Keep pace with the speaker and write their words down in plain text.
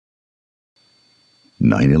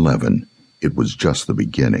9/11. It was just the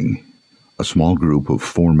beginning. A small group of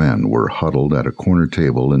 4 men were huddled at a corner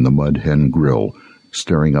table in the Mud Hen Grill,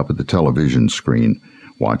 staring up at the television screen,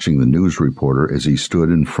 watching the news reporter as he stood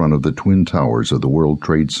in front of the Twin Towers of the World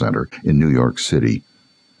Trade Center in New York City.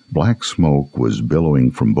 Black smoke was billowing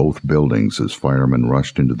from both buildings as firemen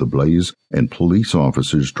rushed into the blaze and police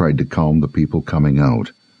officers tried to calm the people coming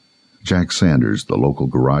out. Jack Sanders, the local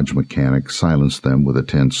garage mechanic, silenced them with a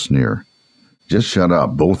tense sneer. "Just shut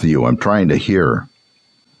up, both of you. I'm trying to hear."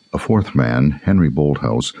 A 4th man, Henry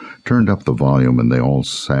Bolthouse, turned up the volume and they all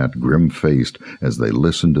sat grim-faced as they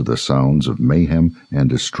listened to the sounds of mayhem and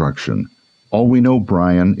destruction. "All we know,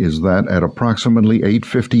 Brian, is that at approximately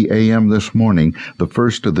 8:50 a.m. this morning, the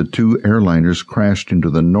first of the 2 airliners crashed into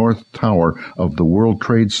the North Tower of the World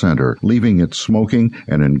Trade Center, leaving it smoking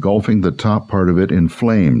and engulfing the top part of it in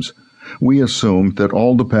flames. We assumed that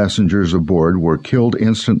all the passengers aboard were killed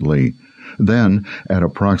instantly. Then, at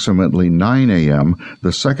approximately 9 a.m.,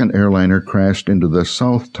 the second airliner crashed into the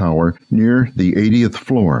South Tower near the 80th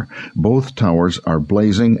floor. Both towers are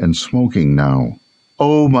blazing and smoking now."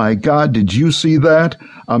 "Oh my God, did you see that?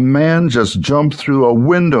 A man just jumped through a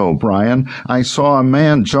window, Brian. I saw a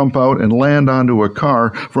man jump out and land onto a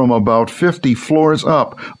car from about 50 floors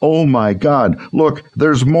up. Oh my God, look,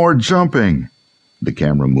 there's more jumping." The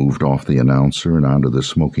camera moved off the announcer and onto the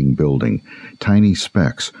smoking building. Tiny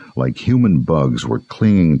specks, like human bugs, were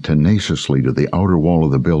clinging tenaciously to the outer wall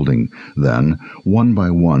of the building. Then, one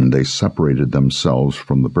by one, they separated themselves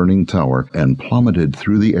from the burning tower and plummeted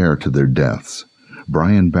through the air to their deaths.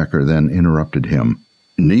 Brian Becker then interrupted him.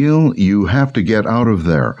 "Neil, you have to get out of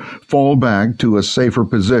there. Fall back to a safer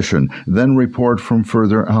position, then report from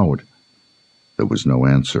further out." There was no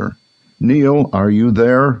answer. "Neil, are you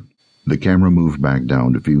there?" The camera moved back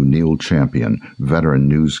down to view Neil Champion, veteran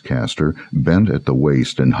newscaster, bent at the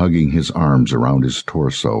waist and hugging his arms around his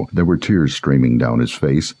torso. There were tears streaming down his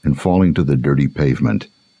face and falling to the dirty pavement.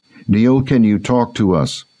 "Neil, can you talk to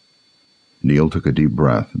us?" Neil took a deep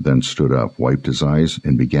breath, then stood up, wiped his eyes,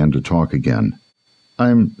 and began to talk again.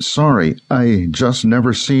 "I'm sorry. I just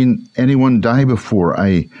never seen anyone die before.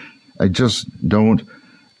 I don't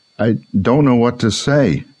know what to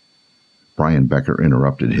say." Brian Becker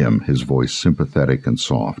interrupted him, his voice sympathetic and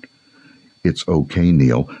soft. "It's okay,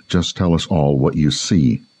 Neil. Just tell us all what you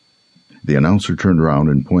see." The announcer turned around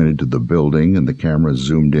and pointed to the building, and the camera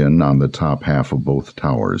zoomed in on the top half of both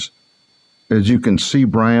towers. "As you can see,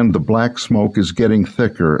 Brian, the black smoke is getting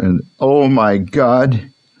thicker, and oh my God!"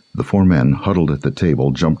 The 4 men huddled at the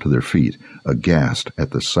table jumped to their feet, aghast at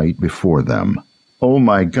the sight before them. "Oh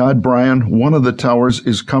my God, Brian, one of the towers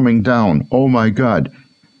is coming down. Oh my God!"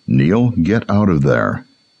 "Neil, get out of there."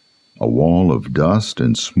 A wall of dust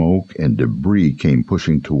and smoke and debris came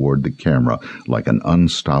pushing toward the camera like an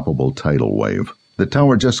unstoppable tidal wave. "The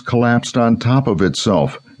tower just collapsed on top of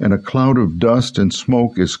itself, and a cloud of dust and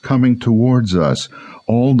smoke is coming towards us.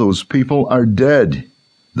 All those people are dead."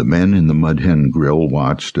 The men in the Mud Hen Grill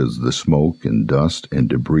watched as the smoke and dust and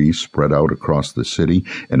debris spread out across the city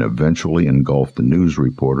and eventually engulfed the news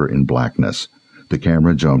reporter in blackness. The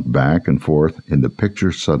camera jumped back and forth, and the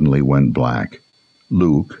picture suddenly went black.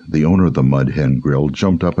 Luke, the owner of the Mud Hen Grill,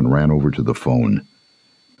 jumped up and ran over to the phone.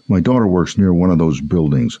 "My daughter works near one of those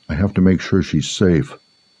buildings. I have to make sure she's safe."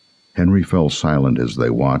 Henry fell silent as they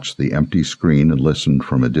watched the empty screen and listened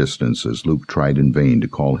from a distance as Luke tried in vain to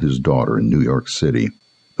call his daughter in New York City.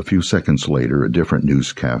 A few seconds later, a different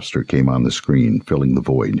newscaster came on the screen, filling the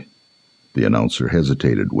void. The announcer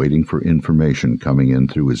hesitated, waiting for information coming in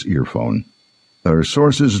through his earphone. "Our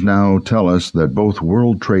sources now tell us that both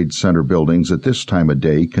World Trade Center buildings at this time of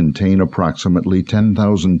day contain approximately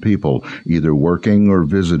 10,000 people, either working or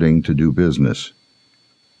visiting to do business."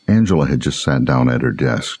 Angela had just sat down at her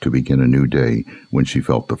desk to begin a new day when she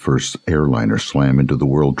felt the first airliner slam into the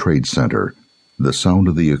World Trade Center. The sound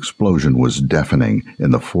of the explosion was deafening,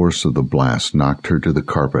 and the force of the blast knocked her to the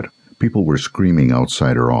carpet. People were screaming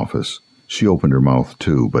outside her office. She opened her mouth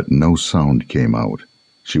too, but no sound came out.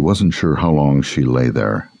 She wasn't sure how long she lay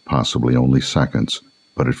there, possibly only seconds,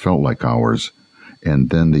 but it felt like hours. And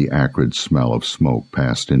then the acrid smell of smoke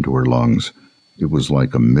passed into her lungs. It was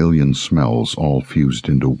like a million smells all fused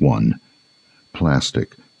into one.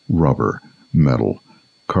 Plastic, rubber, metal,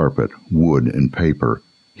 carpet, wood, and paper,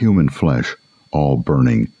 human flesh, all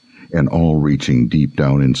burning, and all reaching deep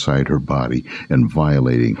down inside her body and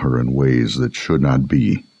violating her in ways that should not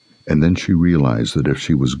be. And then she realized that if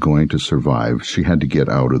she was going to survive, she had to get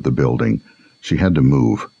out of the building. She had to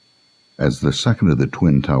move. As the second of the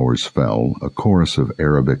twin towers fell, a chorus of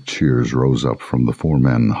Arabic cheers rose up from the 4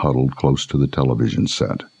 men huddled close to the television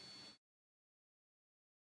set.